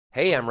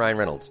Hey, I'm Ryan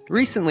Reynolds.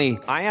 Recently,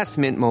 I asked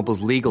Mint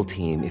Mobile's legal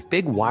team if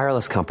big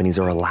wireless companies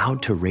are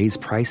allowed to raise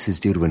prices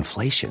due to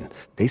inflation.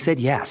 They said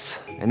yes.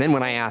 And then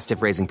when I asked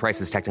if raising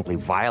prices technically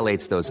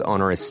violates those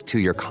onerous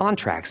two-year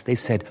contracts, they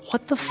said,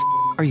 "What the f***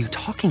 are you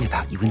talking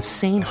about, you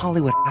insane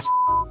Hollywood ass?"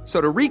 So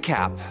to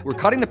recap, we're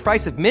cutting the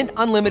price of Mint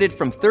Unlimited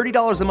from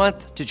 $30 a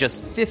month to just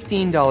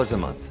 $15 a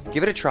month.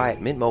 Give it a try at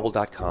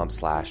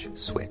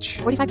mintmobile.com/switch.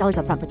 $45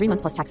 up front for 3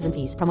 months plus taxes and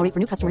fees. Promo rate for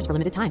new customers for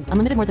limited time.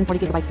 Unlimited more than 40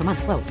 gigabytes per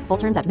month. Slows full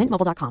terms at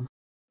mintmobile.com.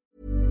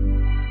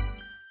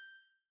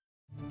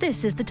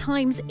 This is the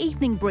Times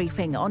evening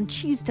briefing on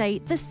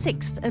Tuesday, the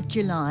 6th of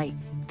July.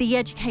 The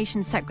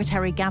Education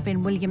Secretary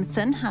Gavin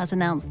Williamson has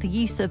announced the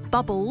use of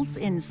bubbles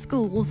in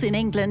schools in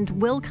England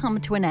will come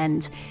to an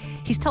end.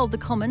 He's told the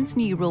Commons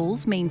new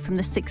rules mean from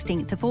the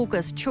 16th of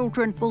August,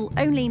 children will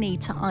only need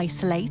to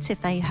isolate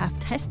if they have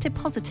tested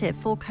positive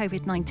for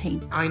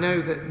COVID-19. I know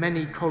that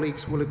many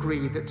colleagues will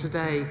agree that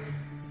today,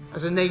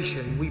 as a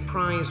nation, we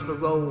prize the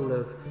role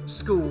of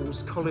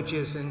schools,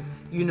 colleges and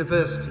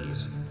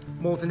universities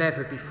more than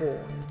ever before.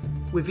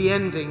 With the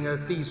ending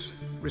of these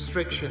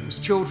restrictions,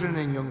 children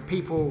and young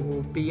people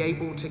will be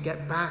able to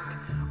get back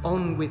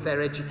on with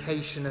their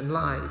education and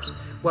lives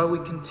while we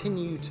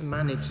continue to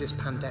manage this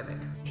pandemic.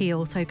 He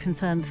also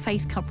confirmed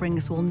face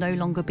coverings will no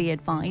longer be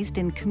advised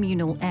in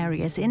communal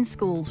areas in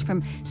schools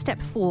from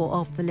step 4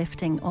 of the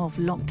lifting of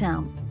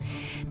lockdown.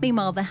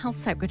 Meanwhile, the Health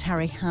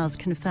Secretary has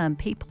confirmed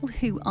people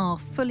who are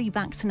fully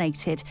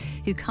vaccinated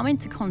who come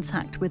into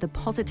contact with a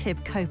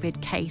positive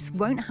COVID case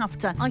won't have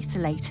to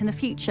isolate in the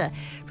future.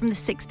 From the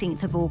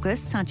 16th of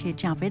August, Sajid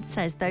Javid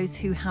says those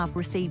who have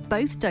received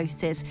both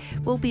doses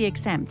will be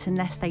exempt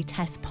unless they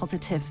test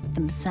positive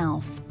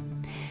themselves.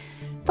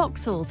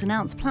 Vauxhall's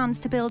announced plans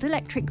to build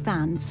electric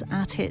vans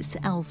at its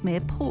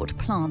Ellesmere port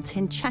plant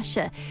in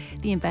Cheshire.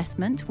 The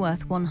investment,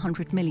 worth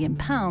 £100 million,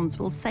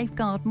 will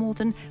safeguard more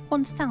than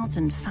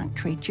 1,000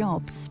 factory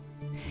jobs.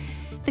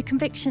 The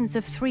convictions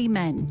of 3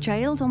 men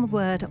jailed on the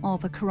word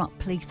of a corrupt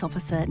police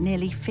officer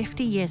nearly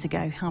 50 years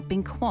ago have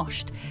been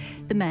quashed.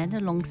 The men,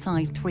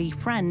 alongside 3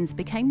 friends,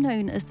 became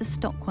known as the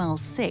Stockwell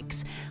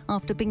Six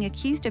after being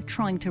accused of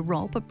trying to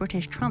rob a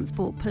British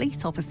Transport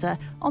police officer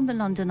on the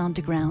London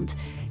Underground.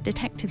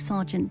 Detective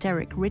Sergeant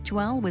Derek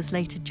Ridgewell was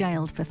later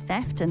jailed for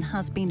theft and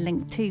has been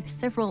linked to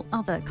several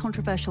other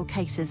controversial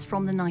cases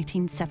from the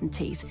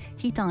 1970s.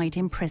 He died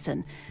in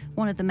prison.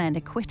 One of the men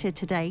acquitted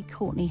today,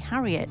 Courtney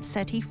Harriott,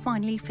 said he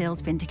finally feels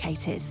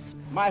vindicated.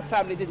 My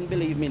family didn't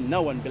believe me.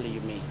 No one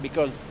believed me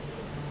because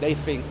they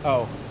think,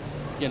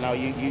 you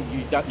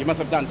must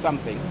have done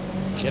something,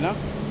 you know.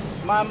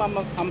 My mum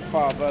and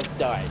father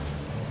died,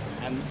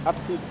 and up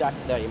to that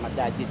day, my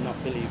dad did not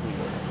believe me.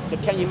 So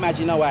can you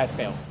imagine how I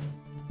felt?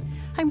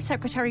 Home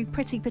Secretary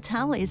Priti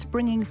Patel is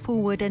bringing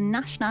forward a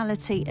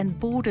Nationality and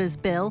Borders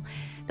Bill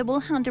that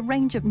will hand a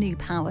range of new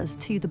powers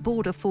to the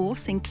Border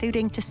Force,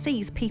 including to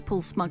seize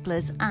people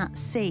smugglers at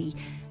sea.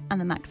 And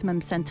the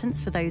maximum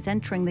sentence for those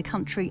entering the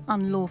country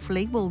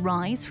unlawfully will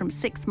rise from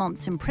 6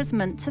 months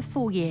imprisonment to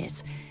 4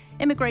 years.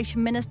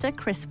 Immigration Minister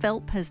Chris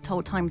Philp has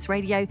told Times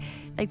Radio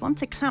they want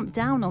to clamp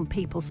down on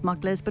people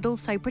smugglers but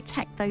also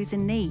protect those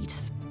in need.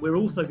 We're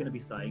also going to be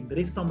saying that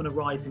if someone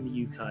arrives in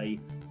the UK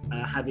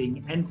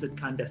having entered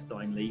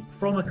clandestinely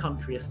from a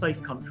country, a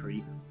safe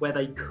country, where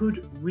they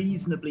could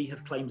reasonably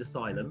have claimed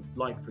asylum,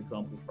 like, for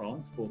example,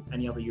 France or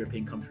any other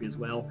European country as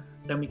well,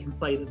 then we can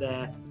say that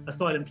their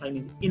asylum claim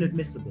is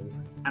inadmissible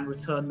and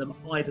return them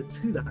either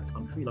to that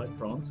country, like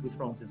France, with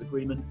France's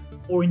agreement,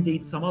 or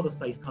indeed some other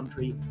safe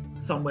country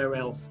somewhere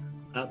else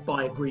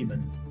by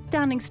agreement.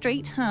 Downing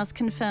Street has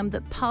confirmed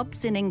that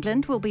pubs in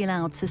England will be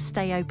allowed to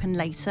stay open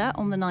later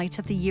on the night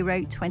of the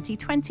Euro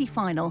 2020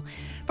 final.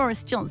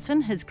 Boris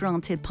Johnson has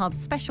granted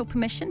pubs special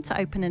permission to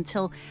open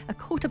until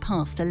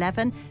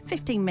 11:15,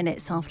 15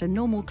 minutes after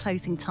normal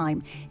closing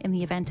time, in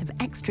the event of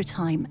extra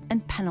time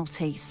and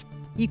penalties.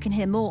 You can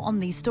hear more on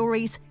these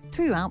stories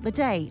throughout the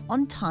day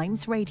on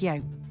Times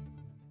Radio.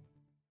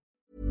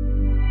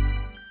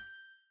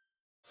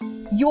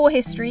 Your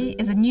History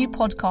is a new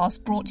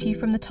podcast brought to you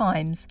from The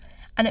Times,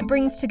 and it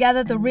brings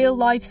together the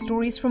real-life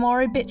stories from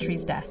our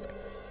obituaries desk,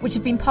 which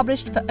have been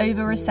published for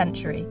over a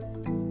century.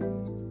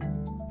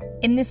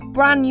 In this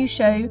brand new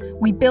show,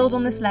 we build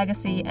on this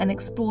legacy and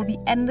explore the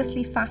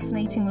endlessly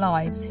fascinating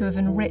lives who have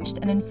enriched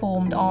and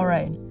informed our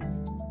own.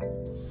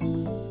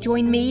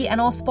 Join me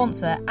and our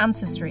sponsor,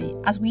 Ancestry,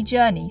 as we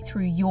journey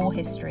through your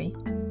history.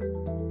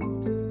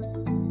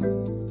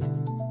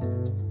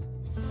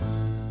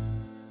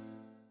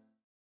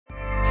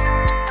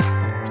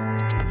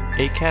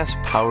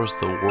 Acast powers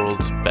the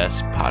world's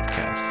best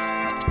podcasts.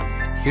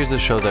 Here's a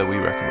show that we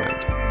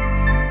recommend.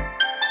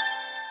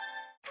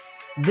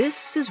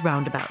 This is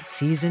Roundabout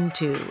Season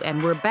 2,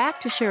 and we're back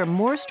to share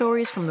more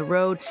stories from the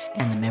road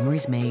and the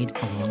memories made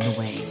along the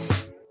way.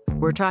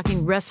 We're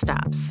talking rest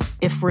stops.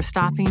 If we're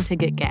stopping to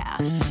get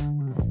gas,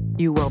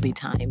 you will be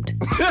timed.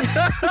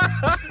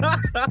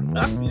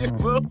 You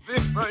will be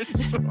for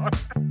sure.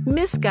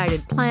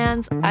 Misguided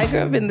plans. I grew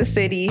up in the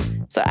city,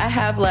 so I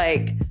have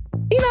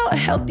a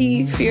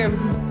healthy fear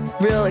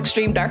of real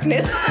extreme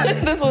darkness.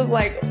 This was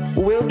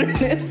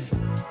wilderness.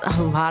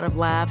 A lot of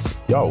laughs.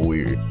 Y'all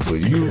weird,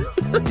 but you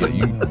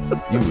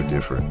were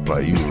different.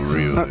 Like, you were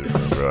real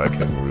different, bro. I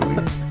can't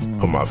really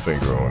put my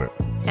finger on it.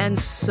 And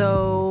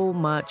so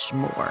much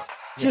more.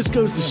 Just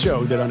goes to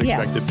show that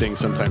unexpected things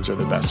sometimes are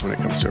the best when it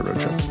comes to a road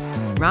trip.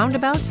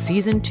 Roundabout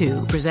Season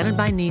 2, presented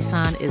by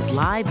Nissan, is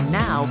live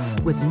now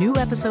with new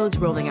episodes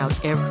rolling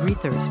out every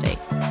Thursday.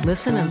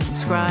 Listen and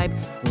subscribe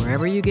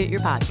wherever you get your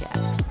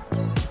podcasts.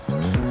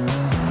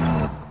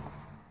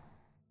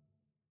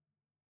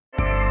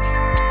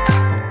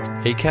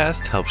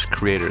 Acast helps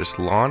creators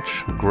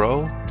launch,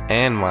 grow,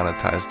 and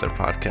monetize their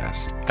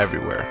podcasts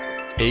everywhere.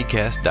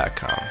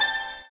 Acast.com.